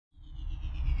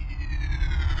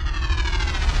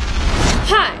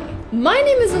My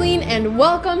name is Aylyne and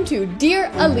welcome to Dear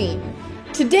Aylyne.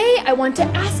 Today I want to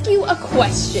ask you a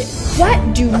question.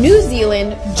 What do New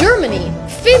Zealand, Germany,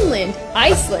 Finland,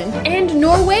 Iceland, and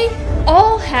Norway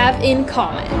all have in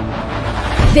common?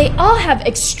 They all have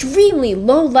extremely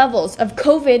low levels of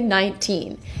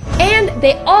COVID-19, and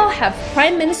they all have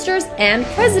prime ministers and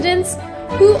presidents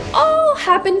who all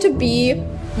happen to be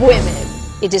women.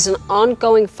 It is an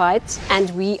ongoing fight, and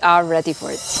we are ready for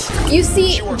it. You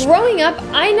see, growing up,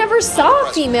 I never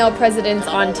saw female presidents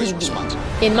on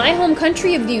TV. In my home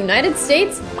country of the United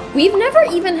States, we've never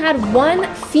even had one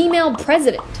female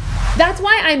president. That's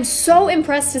why I'm so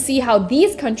impressed to see how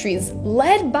these countries,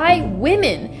 led by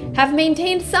women, have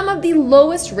maintained some of the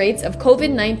lowest rates of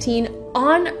COVID-19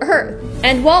 on Earth.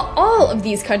 And while all of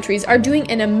these countries are doing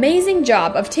an amazing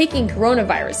job of taking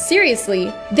coronavirus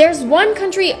seriously, there's one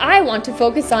country I want to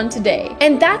focus on today.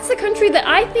 And that's the country that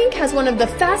I think has one of the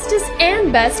fastest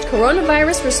and best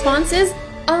coronavirus responses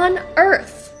on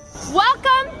Earth.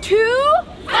 Welcome to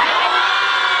Taiwan!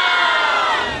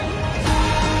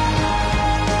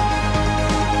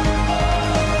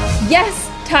 Yes,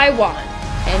 Taiwan.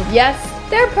 And yes,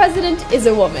 their president is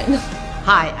a woman.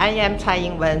 Hi, I am蔡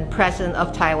英文, President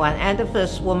of Taiwan and the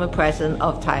first woman President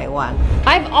of Taiwan.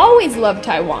 I've always loved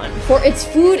Taiwan for its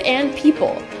food and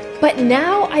people, but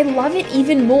now I love it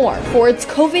even more for its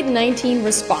COVID-19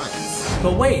 response.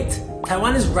 But wait,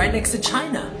 Taiwan is right next to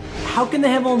China. How can they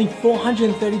have only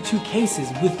 432 cases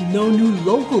with no new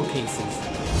local cases?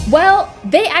 Well,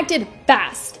 they acted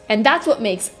fast, and that's what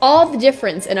makes all the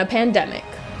difference in a pandemic.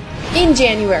 In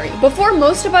January, before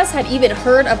most of us had even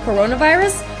heard of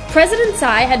coronavirus, President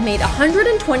Tsai had made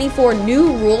 124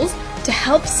 new rules to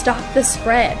help stop the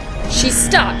spread. She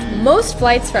stopped most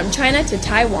flights from China to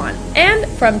Taiwan and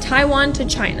from Taiwan to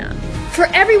China. For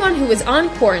everyone who was on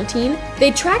quarantine,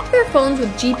 they tracked their phones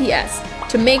with GPS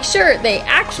to make sure they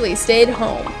actually stayed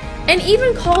home, and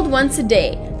even called once a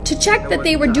day to check that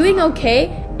they were doing okay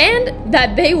and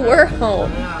that they were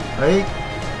home. Hey,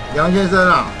 杨先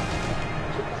生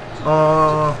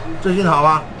啊，最近好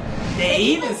吗？ They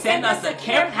even sent us a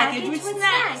care package with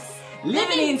snacks.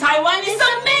 Living in Taiwan is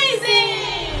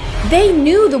amazing! They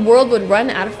knew the world would run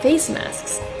out of face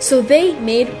masks, so they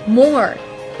made more,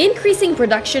 increasing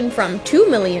production from 2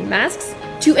 million masks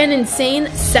to an insane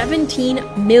 17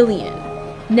 million.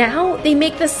 Now they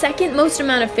make the second most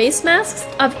amount of face masks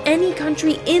of any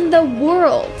country in the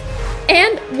world.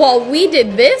 And while we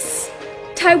did this,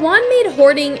 Taiwan made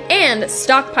hoarding and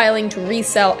stockpiling to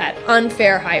resell at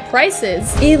unfair high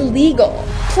prices illegal.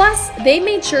 Plus, they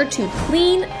made sure to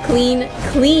clean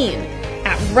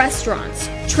at restaurants,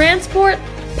 transport,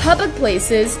 public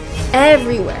places,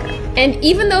 everywhere. And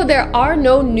even though there are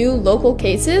no new local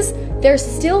cases, they're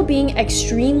still being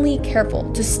extremely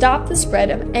careful to stop the spread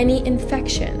of any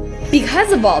infection.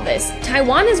 Because of all this,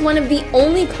 Taiwan is one of the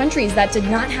only countries that did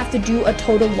not have to do a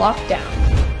total lockdown.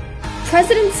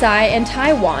 President Tsai and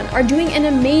Taiwan are doing an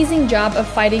amazing job of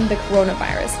fighting the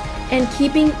coronavirus and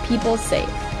keeping people safe.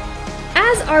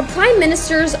 As are Prime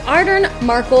Ministers Ardern,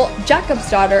 Markle,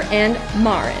 Jacobsdottir, and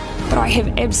Marin. But I have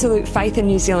absolute faith in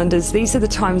New Zealanders. These are the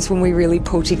times when we really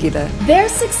pull together. Their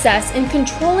success in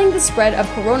controlling the spread of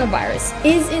coronavirus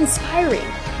is inspiring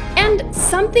and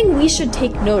something we should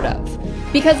take note of.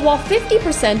 Because while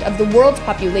 50% of the world's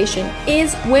population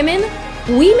is women,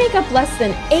 we make up less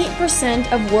than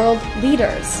 8% of world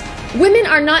leaders. Women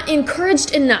are not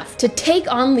encouraged enough to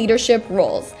take on leadership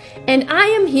roles, and I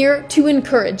am here to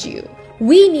encourage you.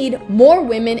 We need more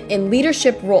women in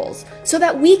leadership roles so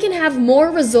that we can have more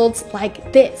results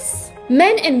like this.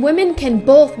 Men and women can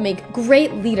both make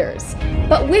great leaders,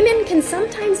 but women can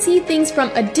sometimes see things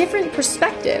from a different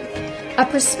perspective, a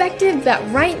perspective that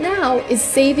right now is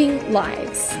saving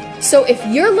lives. So if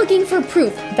you're looking for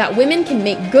proof that women can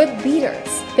make good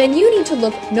leaders, then you need to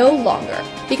look no longer,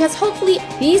 because hopefully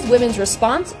these women's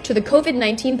response to the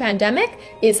COVID-19 pandemic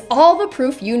is all the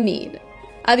proof you need.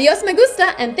 Adios me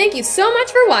gusta, and thank you so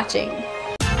much for watching!